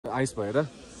ice भएर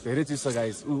धेरै चिज छ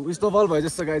गाइस स्नोफल भयो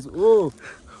जस्तो गाइस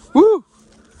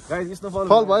गाइस स्नोफल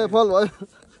फल भयो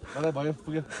मलाई भयो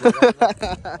पुग्यो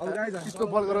अब गाइस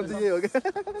स्नोफल गराउनु चाहिँ यही हो क्या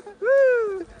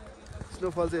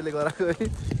स्नोफल चाहिँ यसले गराएको है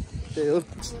त्यही हो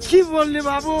के बोल्ने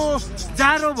बाबु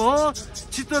जाडो भयो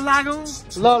छिटो लागौ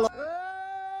ल ल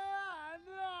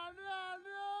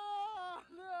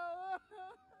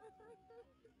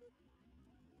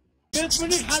पेट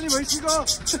पनि खाली भइसक्यो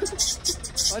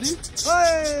अनि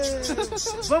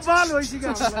बबाल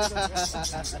भइसक्यो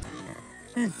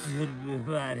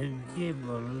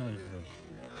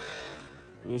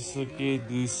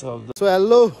सो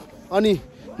हेलो अनि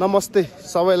नमस्ते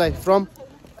सबैलाई फ्रम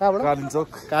कहाँबाट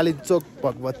कालिचोक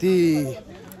भगवती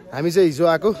हामी चाहिँ हिजो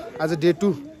आएको आज डे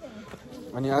 2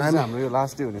 अनि आज हाम्रो यो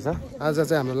लास्ट डे हुनेछ आज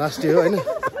चाहिँ हाम्रो लास्ट डे हो हैन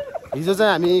हिजो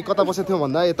चाहिँ हामी कता बसेको थियौँ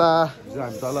भन्दा यता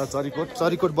हामी तल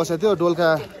चरीकोट बसेको थियो डोल्का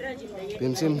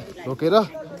भीमसिम ढोकेर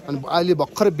अनि अहिले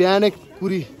भर्खर बिहानै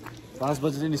पुरी 5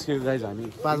 बजे निस्केको गाइस हामी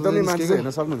एकदमै मान्छे हेर्न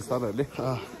सक्नुहुन्छ तपाईहरुले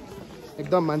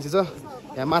एकदम मान्छे छ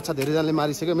यहाँ माछा धेरैजनाले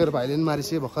मारिसक्यो मेरो भाइले पनि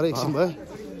मारिसक्यो भर्खरै एकछिन भयो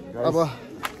अब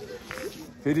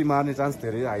फेरि मार्ने चान्स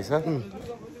धेरै आइछ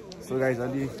सो गाइस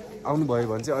अलि आउनु भयो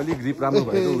भने चाहिँ अलि ग्रिप राम्रो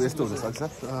भएको यस्तो हुन सक्छ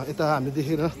यता हामीले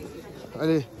देखेर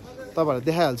अहिले तपाईहरुलाई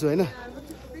देखाइहाल्छु हैन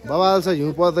बवाल छ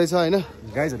हिउँ पर्दैछ हैन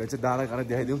गाइसहरुलाई चाहिँ डाँडा काँडा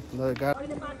देखाइदिउँ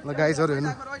ल गाइसहरु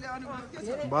हेर्नु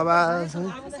बवाल छ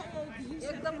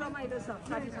एकदम रमाइलो छ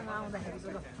साथीसँग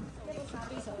आउँदाखेरिको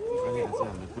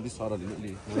पुलिस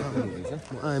सरहरूले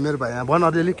मेरो भाइ यहाँ भन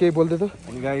अलिअलि केही बोल्दै त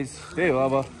अनि गाइस त्यही हो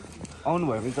अब आउनु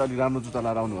भयो भने चाहिँ अलि राम्रो जुत्ता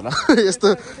लाएर आउनु होला यस्तो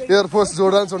एयरफोर्स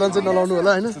जोर्डन चाहिँ नलाउनु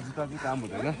होला हैन जुत्ता चाहिँ काम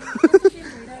हुँदैन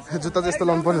जुत्ता चाहिँ यस्तो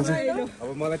लाउनु पर्ने हुन्छ अब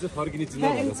मलाई चाहिँ फर्किने चिन्ता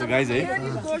भन्छ गाइस है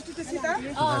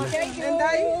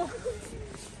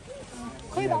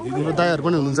हाम्रो दाइहरु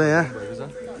पनि हुनुहुन्छ यहाँ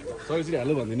सरी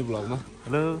हेलो भनिदिनु ब्लगमा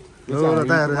हेलो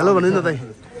दाइहरु हेलो भनिदिनु न दाइ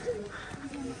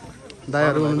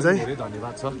दाइहरु हुनुहुन्छ है धेरै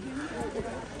धन्यवाद छ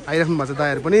आइराख्नु भएको छ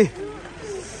दाइहरु पनि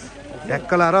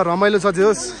ढ्याक्क लाएर रमाइलो छ जे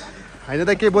होस् हैन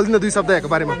दाइ के बोल्दिन दुई शब्द यहाँको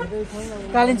बारेमा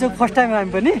कालिम्पोङ फर्स्ट टाइम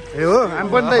हामी पनि ए हो हामी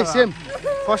पनि दाइ सेम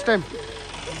फर्स्ट टाइम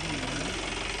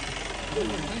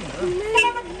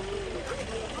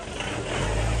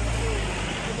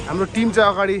हाम्रो टिम चाहिँ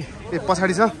अगाडि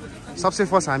पछाडि छ सबसे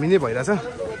फर्स्ट हामी नै भइरहेछ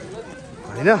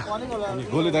हैन अनि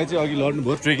गोले दाइ चाहिँ अघि लड्नु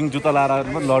भयो ट्रेकिङ जुत्ता लाएर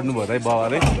लड्नु भयो दाइ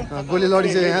बाबाले गोले लडी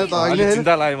चाहिँ यहाँ त अहिले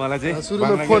चिन्ता लाग्यो मलाई चाहिँ सुरुमा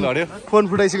फोन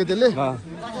फुटाइसक्यो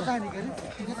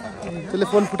त्यसले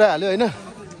फोन फुटाइहाल्यो हैन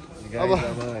अब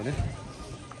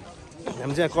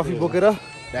हामी चाहिँ कफी बोकेर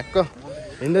ढ्याक्क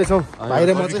हिँड्दैछौँ भाइ र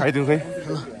म चाहिँ खाइदिउँ खै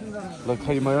ल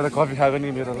खै म एउटा कफी खाएको नि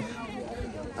मेरो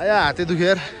आया हातै दुख्यो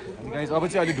यार गाइस अब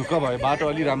चाहिँ अलि ढुक्क भयो बाटो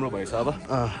अलि राम्रो भएछ अब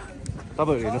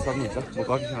तपाईहरु हेर्न सक्नुहुन्छ म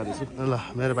कफी खाँदैछु ल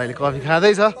मेरो भाइले कफी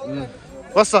खाँदैछ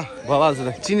कस्तो बवाल छ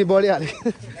चिनी बढिहाल्यो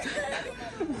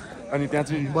अनि त्यहाँ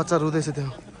चाहिँ बच्चा रुँदैछ त्यो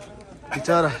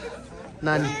बिचरा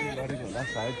नानी लडेको होला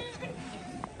सायद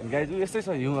गाइस यस्तै छ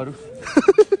हिउँहरू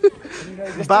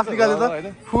बाफ निकाल्यो त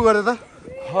फु गरे त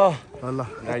ल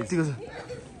यतिको छ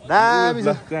दामी छ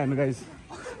त्यहाँ हेर्नु गाइस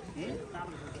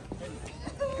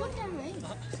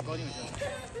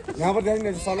यहाँबाट देखिन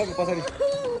गाइस सलको पछाडि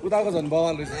उताको झन्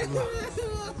बवाल रहेछ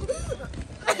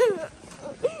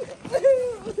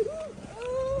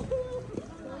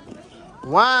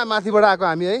वहाँ माथिबाट आएको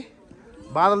हामी है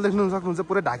बादल देख्नु सक्नुहुन्छ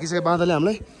पुरै ढाकिसक्यो बादलले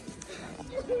हामीलाई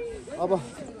अब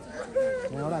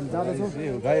यहाँबाट हामी जाँदैछौँ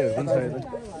गाईहरू पनि छ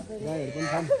गाईहरू पनि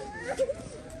छन्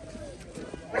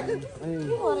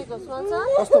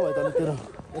कस्तो भयो त तेरो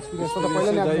एक्सपिरियन्स त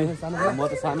पहिला नै म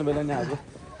त सानो बेला नै आएको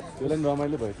त्यो बेला नि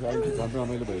रमाइलो भएको थियो अहिले झन्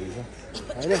रमाइलो भइरहेछ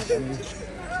होइन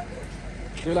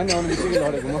त्यो बेला नि आउने बित्तिकै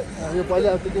लडेको म यो पहिला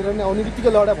त्यतिखेर नि आउने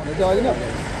बित्तिकै लड्यो भने चाहिँ होइन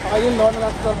अहिले नि लड्न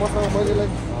लाग्छ मसँग मैले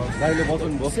गाईले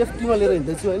बचाउनु भयो सेफ्टीमा लिएर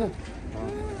हिँड्दैछु होइन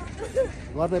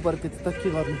गर्नै पऱ्यो त्यति त के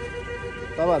गर्नु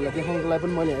तपाईँहरूलाई देखाउनुको लागि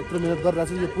पनि मैले यत्रो मिहिनेत गरिरहेको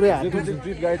छु यो पुरै हात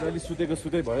ट्रिप गाइड अहिले सुतेको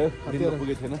सुतै भयो दिनमा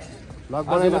पुगेको थिएन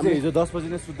लगभग चाहिँ हिजो 10 बजी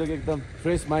नै सुतेको एकदम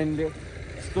फ्रेस माइन्डले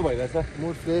यस्तो भइरहेछ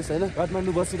मुड फ्रेस होइन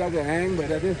काठमाडौँ बसिरहेको ह्याङ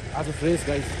भइरहेको थियो आज फ्रेस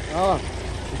गाइस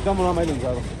एकदम रमाइलो हुन्छ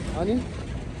अब अनि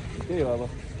त्यही हो अब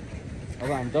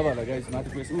हामी तपाईँहरूलाई गाइस माथि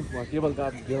प्लेस केबल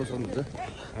कार देखाउँनुहुन्छ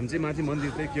हामी चाहिँ माथि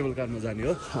मन्दिर चाहिँ केबल कारमा जाने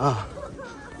हो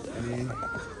अनि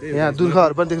यहाँ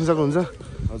दुर्गाहरू पनि देख्न सक्नुहुन्छ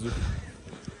हजुर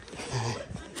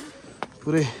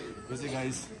पुरै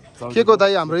गाइस के को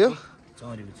दाइ हाम्रो यो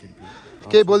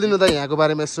केही बोलिदिनु दाइ यहाँको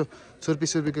बारेमा यसो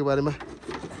छुर्पीको बारेमा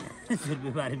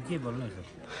के बोल्नु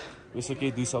यसो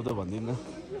केही दुई शब्द भनिदिनु न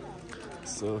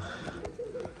सो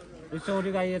यो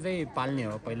चौरी गाई चाहिँ पाल्ने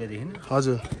हो पहिलादेखि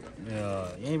हजुर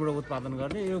यहीँबाट उत्पादन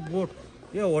गर्ने यो गोठ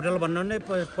यो होटल भन्न नै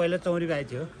पहिला चौरी गाई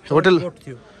थियो होटल गोठ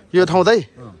थियो यो ठाउँ दाइ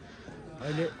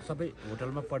अहिले सबै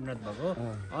होटलमा परिणत भएको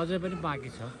अझै पनि बाँकी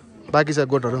छ बाँकी छ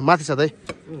गोठहरू माथि छ दाइ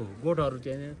गोठहरू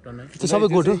त्यहाँ टन्नै त्यो सबै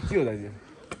गोठ हो के हो दाइ यो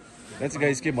यहाँ चाहिँ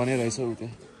गाइस के भनिरहेछ उ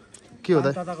त्यहाँ के हो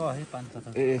दाइ तताको है पाँच तता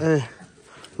ए ए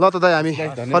ल त दाइ हामी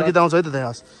फर्किँदा आउँछ है त दाइ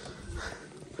हस्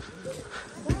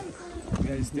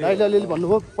दाइले अलिअलि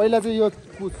भन्नुभयो पहिला चाहिँ यो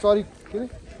चरी के अरे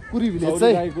कुरी भिलेज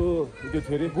चाहिँ गाईको त्यो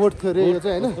थियो अरे गोठ थियो अरे यो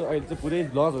चाहिँ होइन अहिले चाहिँ पुरै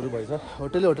लजहरू भएछ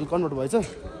होटल कन्भर्ट भएछ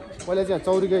पहिला चाहिँ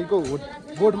चौरी गाईको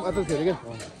गोठ मात्र थियो अरे क्या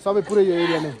सबै पुरै यो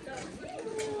एरिया नै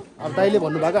अब दाइले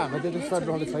भन्नुभएको हाम्रो त्यो स्टार्ट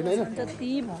रहने छैन होइन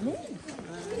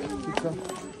ठिक छ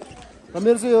र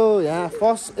मेरो चाहिँ यो यहाँ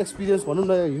फर्स्ट एक्सपिरियन्स भनौँ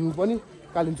न हिउँ पनि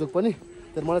कालिम्चोक पनि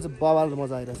तर मलाई चाहिँ बवाल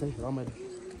मजा आइरहेछ है रमाइलो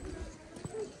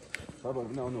तपाईँहरू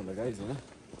पनि आउनु होला गाइज होइन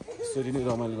यसरी नै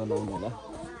रमाइलो गर्न आउनु होला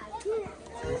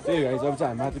त्यही गाइज अब चाहिँ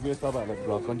हामी माथि पुगेर तपाईँहरूलाई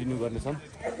भ्लग कन्टिन्यू गर्नेछौँ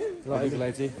र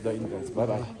अहिलेलाई चाहिँ the in guys by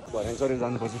by भर्याङ चढेर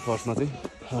जानुपर्छ फर्स्टमा चाहिँ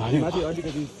हामी माथि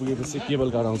अलिकति पुगेपछि केबल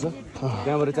कार आउँछ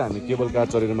त्यहाँबाट चाहिँ हामी केबल कार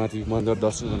चढेर माथि मन्दिर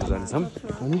दर्शन गर्न जानेछौँ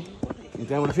अनि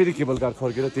त्यहाँबाट फेरि केबल कार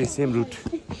फर्केर त्यही सेम रुट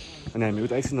अनि हामी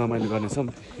उता एकछिन रमाइलो गर्नेछौँ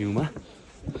हिउँमा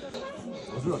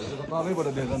हजुरहरूले त तलैबाट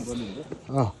लिएर जानुपर्ने हुन्छ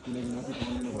किनकि माथि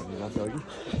पाउँदैन भन्ने लाग्छ अघि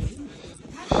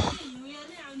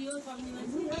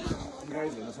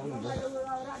गाइस हेर्न सक्नुहुन्छ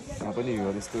यहाँ पनि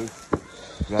हिउँ यस्तो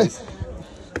गाइस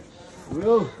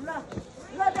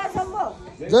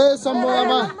जय शम्भो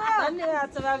आमा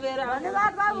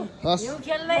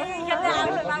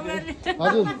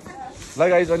हजुर ल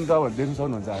गाइस अनि तपाईँहरू देख्न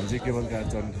सक्नुहुन्छ हामी चाहिँ केबल कार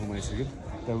चढ्ने ठाउँमा आइसक्यो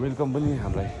त्यहाँ वेलकम पनि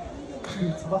हामीलाई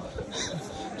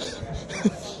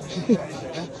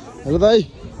हेलो दाइ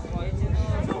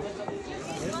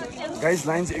गाइस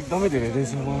लाइन चाहिँ एकदमै धेरै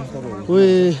रहेछ तपाईँहरू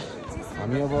ओए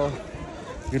हामी अब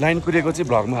यो लाइन कुरेको चाहिँ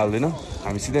भ्लगमा हाल्दैनौँ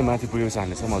हामी सिधै माथि पुगेपछि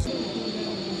हाल्नेछौँ हजुर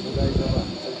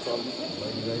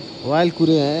वाइल्ड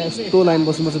कुरे यस्तो लाइन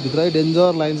बस्नुपर्छ भित्र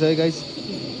डेन्जर लाइन छ है गाइस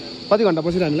कति घन्टा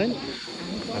बसिरह्यो हामी लाइन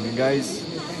हामी गाइस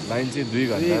लाइन चाहिँ 2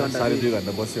 घन्टा 2.5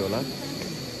 घन्टा बस्यो होला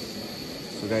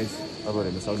सो गाइस तपाईँहरू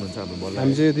हेर्न सक्नुहुन्छ हाम्रो बल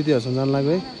हामी चाहिँ दिदीहरूसँग जानु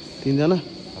लाग्यो है 3 जना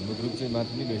हाम्रो ग्रुप चाहिँ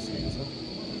माथि नै गइसकेको छ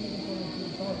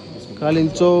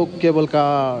कालिम्चोक केबल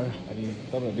कार अनि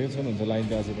तपाईँहरू देख्न सक्नुहुन्छ लाइन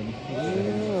चाहिँ अझै पनि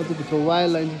अझै भित्र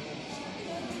वाइल्ड लाइन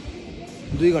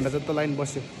 2 घन्टा जति त लाइन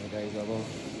बस्यो गाइस अब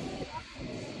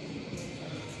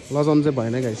लजाउनु चाहिँ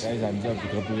भएन गाइस गाइस हामी चाहिँ अब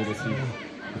भित्र पुगेपछि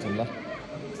ल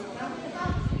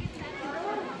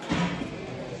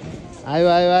आयो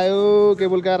आयो आयो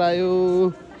केबल कार आयो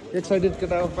एक्साइटेड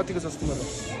केटा कतिको सस्तोमा त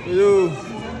यो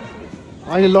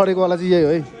अहिले लडेकोवाला चाहिँ यही हो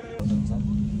है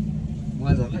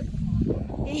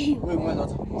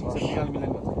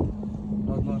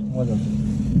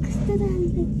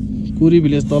कुरी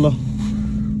भिलेज तल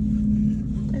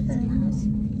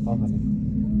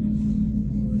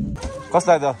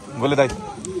कसलाई त गोले दाई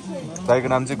दाईको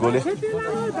नाम चाहिँ गोले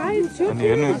अनि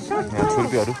हेर्नु यहाँ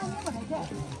छुर्पीहरू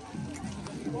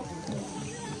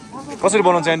कसरी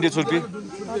बनाउँछ आन्टी छुर्पी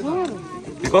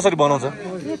कसरी बनाउँछ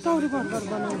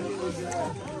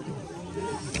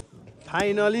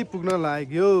फाइनली पुग्न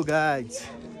लाग्यो गाइज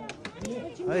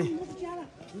है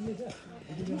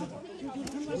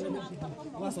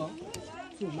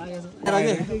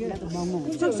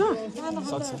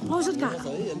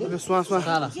श्वासमा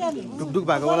ढुकढुक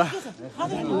भएको होला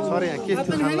सरी यहाँ के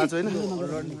थियो खाना चाहिँ होइन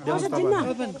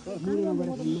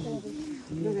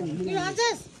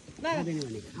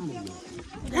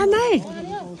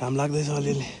घाम लाग्दैछ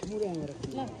अलिअलि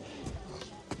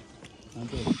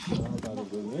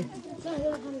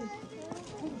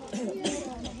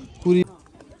पुरी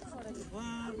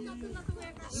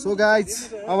सो गाइज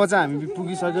अब चाहिँ हामी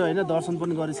पुगिसक्यो होइन दर्शन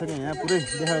पनि गरिसक्यो यहाँ पुरै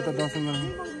देखायो त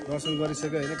दर्शन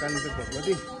गरिसक्यो होइन कालिम्पोङ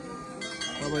भगवती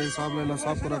तपाईँले सबलाई ल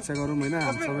सबको रक्षा गरौँ होइन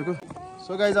हामी सबैको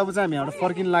सो गाइज अब चाहिँ हामी यहाँबाट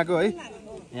फर्किन लाग्यो है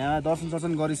यहाँ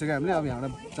दर्शन गरिसक्यो हामीले अब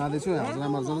यहाँबाट जाँदैछु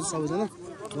हजुरआमाहरू जाँदैछु सबैजना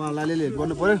उहाँलाई अलिअलि हेल्प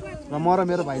गर्नु पऱ्यो र म र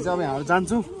मेरो भाइ चाहिँ अब यहाँबाट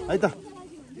जान्छु है त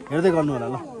हेर्दै गर्नु होला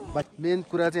ल मेन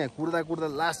कुरा चाहिँ यहाँ कुर्दा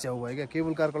लास्ट छेउ भयो क्या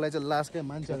केबल कारको लागि चाहिँ लास्ट क्या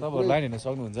मान्छे तपाईँहरू लाइन हेर्न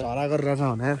सक्नुहुन्छ हरा गरेर छ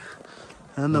भने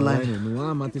हेर्नु लाइन हेर्नु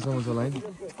उहाँ माथिसम्म छ लाइन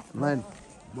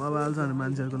मोबाइल छ भने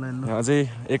मान्छेहरूको लाइन अझै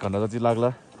 1 घन्टा जति लाग्ला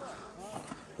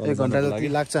 1 घन्टा जति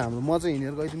लाग्छ हाम्रो म चाहिँ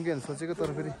हिँडेर गइदिउँ कि सोचेको तर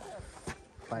फेरि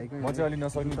भाइको म चाहिँ अलि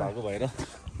नसक्ने भएको भएर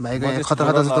भाइको यहाँ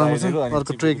खतरा जुत्ता छ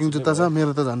अर्को ट्रेकिङ जुत्ता छ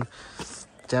मेरो त झन्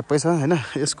झ्याप्पै छ होइन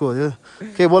यसको हो यो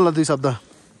के बोल्न 2 शब्द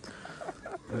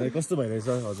कस्तो भइरहेछ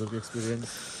हजुरको एक्सपिरियन्स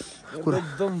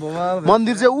एकदम बवाल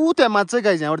मन्दिर चाहिँ ऊ त्यहाँ माथि चाहिँ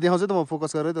गाइज यहाँबाट देखाउँछ त म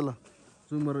फोकस गरेँ त ल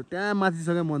जुम गरेर त्यहाँ माथि छ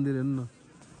क्या मन्दिर हेर्नु न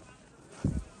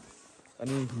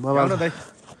अनि बवाल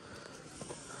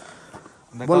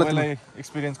तपाईँलाई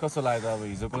एक्सपिरियन्स कस्तो लाग्यो अब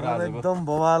हिजोको र आजको एकदम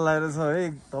बवाल लागेको छ है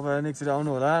तपाईहरु एकचोटि आउनु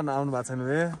होला आउनु भएको छैन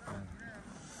भए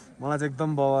मलाई चाहिँ एकदम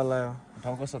बवाल लाग्यो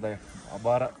ठाउँ कस्तो त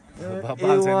बाह्र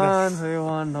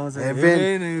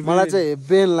मलाई चाहिँ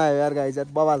हेब्बेन लाग्यो यार गाइज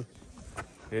बवाल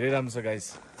धेरै राम्रो छ गाइस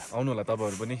आउनु होला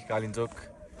तपाईँहरू पनि कालिचोक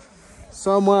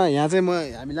म यहाँ चाहिँ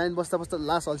हामी लाइन बस्दा बस्दा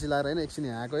लास्ट अल्छी लगाएर होइन एकछिन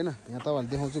यहाँ आएको होइन यहाँ तपाईँहरूले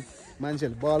देखाउँछु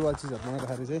मान्छेहरूले बल चिजहरू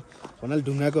बनाउँदाखेरि चाहिँ भन्नाले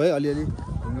ढुङ्गाको है अलिअलि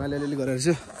ढुङ्गाले अलिअलि गरेर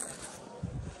चाहिँ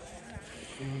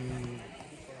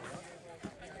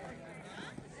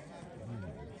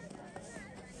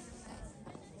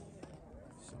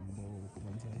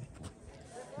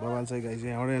बवाल चाहिँ गाई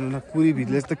चाहिँ एउटा हेर्नु न कुरी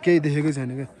भित्रले त केही देखेकै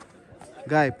छैन क्या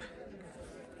गायब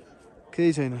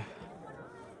केही छैन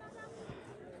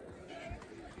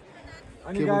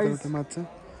मात्छ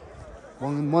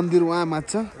मन्दिर उहाँ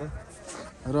मात्छ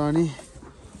र अनि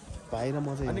भाइ र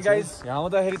म चाहिँ अनि गाइस यहाँ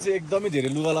आउँदाखेरि चाहिँ एकदमै धेरै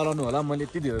लुगा लगाउनु होला मैले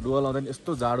यति धेरै लुगा लाउँदा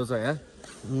यस्तो जाडो छ यहाँ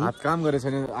हात काम गरेको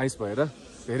छैन आइस भएर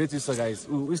धेरै चिज छ गाइस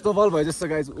स्नोफल भयो जस्तो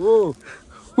गाइस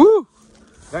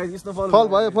गाइस स्नोफल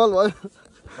भयो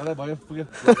भयो पुग्यो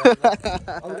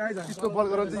स्नोफल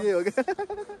गराउँछ यही हो क्या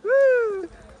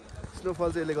स्नोफल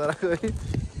चाहिँ यसले गराएको है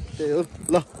त्यही हो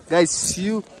ल गाइस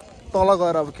सियु तल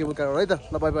गएर अब केबल कार है त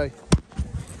ल बाई बाई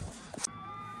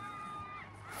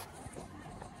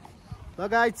ल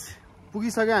गाइस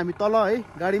पुगिसक्यो हामी तल है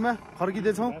गाडीमा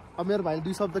फर्किँदैछौँ अब मेरो भाइले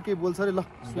 2 शब्द के बोल्छ अरे ल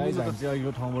गाइस हामी चाहिँ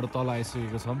यो ठाउँबाट तल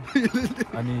आइसकेको छौँ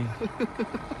अनि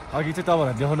अघि चाहिँ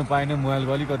तपाईँहरूलाई देखाउनु पाएन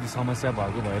मोबाइलको अलिकति समस्या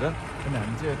भएको भएर अनि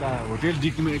हामी चाहिँ यता होटेल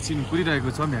डिक्कीमा एकछिन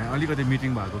कुरिरहेको छौँ यहाँ अलिकति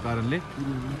मिटिङ भएको कारणले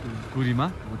कुरीमा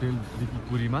होटेल डिक्की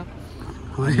कुरीमा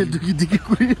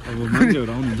अब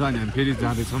मान्छेहरू आउनुहुन्छ अनि हामी फेरि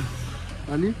जाँदैछौँ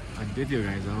अनि त्यति हो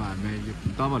गाइस अब हामी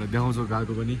तपाईँहरूलाई देखाउँछौँ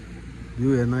गएको पनि भ्यू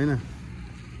हेर्नु होइन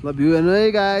ल भ्यू हेर्नु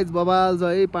है गाइस बवाल छ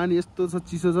है पानी यस्तो छ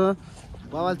चिसो छ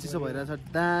बवाल चिसो भइरहेछ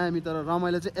दामी तर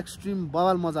रमाइलो चाहिँ एक्सट्रिम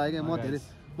बवाल मजा आयो क्या म धेरै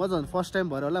मजा हुन्छ फर्स्ट टाइम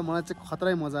भएर होला मलाई चाहिँ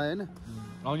खतरै मजा आयो होइन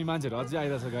आउने मान्छेहरू अझै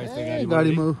आइरहेछ गाइस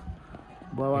गाडीमा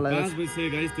बवाल आयो 5 बजी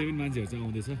गाइस त्यो पनि मान्छेहरू चाहिँ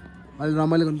आउँदैछ अहिले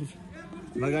रमाइलो गर्नुपर्छ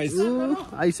ल गाइस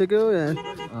आइसक्यो यहाँ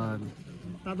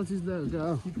तातो चिज क्या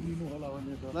हो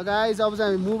ल गाइस अब चाहिँ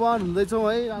हामी मुभ अन हुँदैछौँ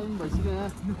है आउनु भइसक्यो यहाँ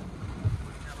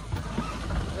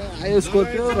आयो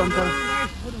स्कोर्पियो रन्छ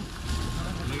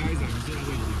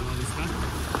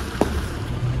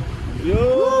यो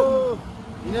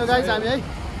गाइस हामी है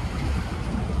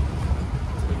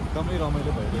एकदमै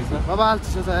रमाइलो भइरहेछ बवाल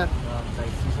चिसो छ यार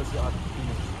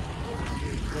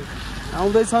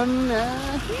आउँदैछन्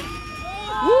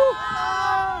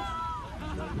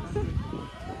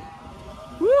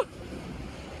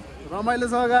रमाइलो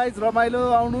छ गाइस रमाइलो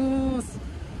आउनुहोस्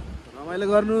रमाइलो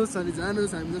गर्नुहोस् अनि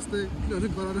जानुहोस् हामी जस्तै किनभने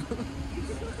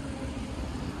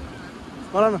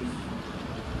गर न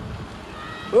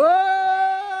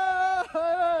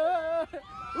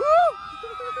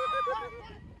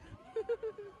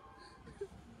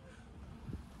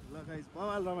ल गाइस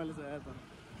बवाल रमाइलो छ यार त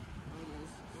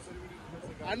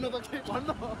हान्नु त के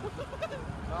भन्नु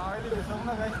अहिले भेटौँ न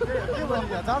गाइस के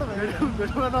भन्छ जाडो भयो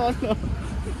भेटौँ न भन्नु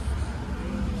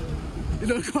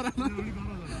यिनीहरू गर न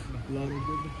ल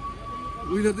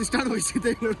उनीहरू त स्टार्ट भइसक्यो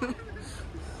त्यहीबाट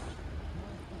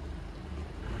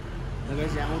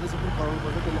गाइस यहाँ आउँदैछ पनि कराउनु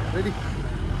पर्छ त्यसले रेडी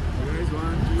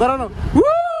गर न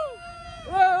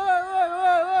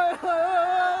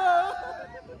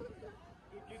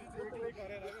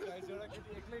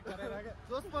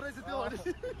जोस परेछ त्यो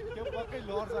पक्कै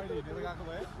लड्छ अहिले हिँडेर गएको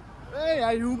भए ए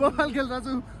हामी बवाल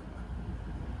खेल्दैछु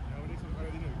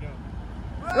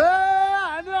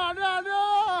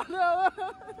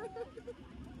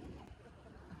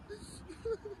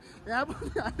यहाँ पनि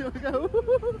हाल्यो क्या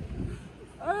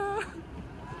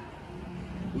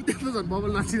ऊ त्यस्तो झन्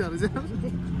बबल नाचिरहेको रहेछ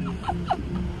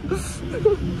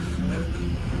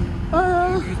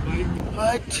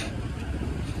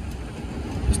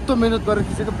यस्तो मेहनत गरेर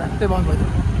खिचेको भ्याक्टै भयो भयो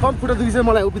कम खुट्टा दुखिछ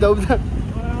मलाई उभिँदा उभिँदा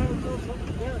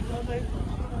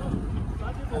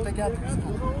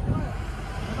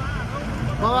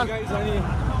अनि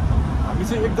हामी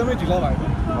चाहिँ एकदमै ढिला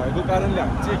भएको कारणले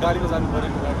हामी चाहिँ गाडीमा जानु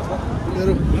परेको भएको छ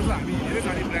हामी हिँडेरै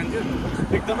जाने प्लान थियो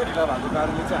एकदमै ढिला भएको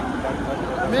कारणले चाहिँ हामी गाडी जानु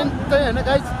मेन त्यही होइन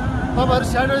गाइज तपाईँहरू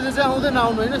स्याटरडे चाहिँ आउँदैन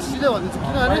आउनु होइन सिधै भनिदिन्छु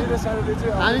किनभने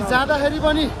हामी जाँदाखेरि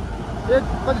पनि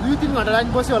कति 2-3 घन्टा लाइन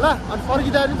बस्यो होला अनि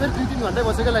फर्किँदाखेरि फेरि 2-3 घन्टै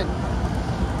बस्यो क्या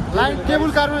लाइन केबल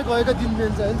कारमा गएको दिन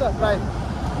मेन चाहिँ होइन त प्रायः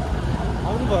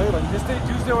आउनुभयो भने त्यस्तै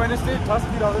ट्युसडे वेडनेसडे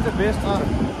थर्सडेतिर आउँदा चाहिँ बेस्ट हुन्छ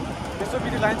त्यस्तो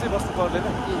बित्ति लाइन चाहिँ बस्नु पर्दैन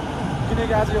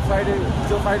किनकि आज यो फ्राइडे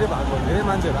भएको धेरै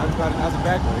मान्छेहरू आएको कारण आज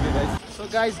ब्याक भयो कि गाइस सो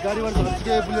गाइस गाडीबाट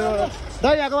के बुलेर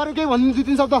दाइ यहाँको बारेमा केही भनिदिनु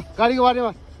 2-3 शब्द गाडीको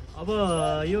बारेमा अब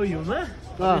यो हिउँमा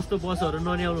यस्तो बसहरू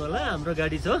नल्याउनु होला हाम्रो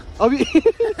गाडी छ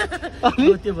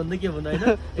त्यो भन्दा के भन्दा होइन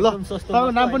एकदम सस्तो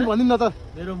नाम पनि भनिदिनु न त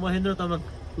मेरो महेन्द्र तामाङ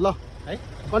ल है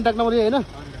कन्ट्याक्ट नम्बर यही होइन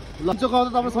ल ल चोक आउँदा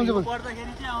तपाईँ सम्झ्यो भने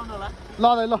पर्दाखेरि चाहिँ आउनु होला ल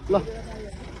दाइ ल ल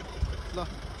ल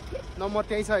नम्बर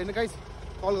त्यहीँ छ होइन गाइस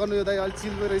कल गर्नु यो दाइ अलिक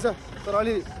चिल रहेछ तर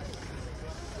अलि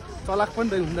चलाक पनि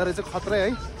हुँदो रहेछ खत्रै है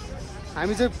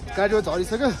हामी चाहिँ गाडीमा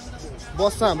झरिसक्यो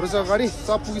बस छ हाम्रो चाहिँ अगाडि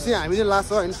सब पुगिसक्यो हामी चाहिँ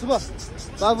लास्ट होइन शुभ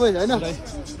बाबु होइन अनि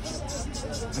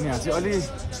यहाँ चाहिँ अलि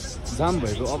जाम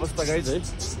भएको अवस्था गाइज है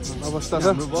अवस्था छ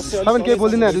तपाईँ केही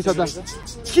बोल्दिनँ दुई शब्द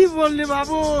के बोल्ने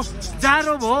बाबु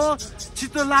जाडो भयो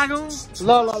छिटो लागौँ ल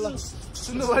ल ल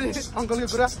सुन्नु पऱ्यो अङ्कलको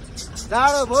कुरा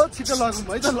जाडो भयो छिटो लगौँ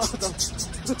है त ल त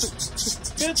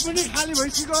पेट पनि खाली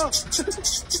भइसक्यो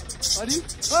अनि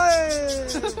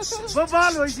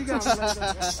बबाल भइसक्यो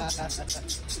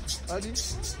अनि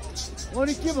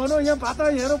अनि के भनौँ यहाँ बाटो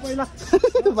हेरौँ पहिला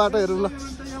बाटो हेरौँ ल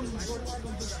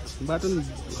बाटो नि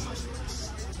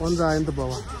पन्जा आयो नि त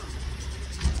बाबा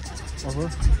अब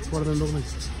पर्दैन लोग्नु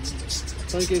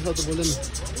तँ केही शब्द बोल्दैन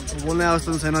बोल्ने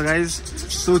अवस्था छैन गाइज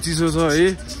यस्तो चिसो छ है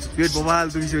पेट बबाल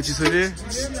दुखिसक्यो चिसोले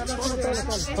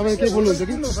तपाईँ केही बोल्नुहुन्छ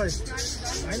कि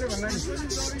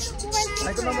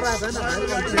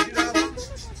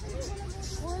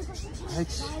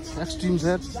एक्सट्रिम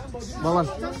सर बाबा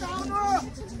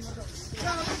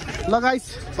ल गाइस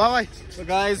बाबाई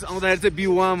गाइज आउँदाखेरि चाहिँ बी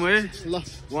वाम है ल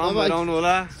वाम भएर आउनु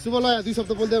होला शुभ ल दुई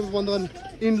शब्द बोल्दै बन्द गर्ने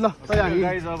इन ल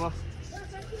गाइज अब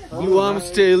बी वाम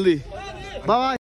स्टे हेल्दी बाबा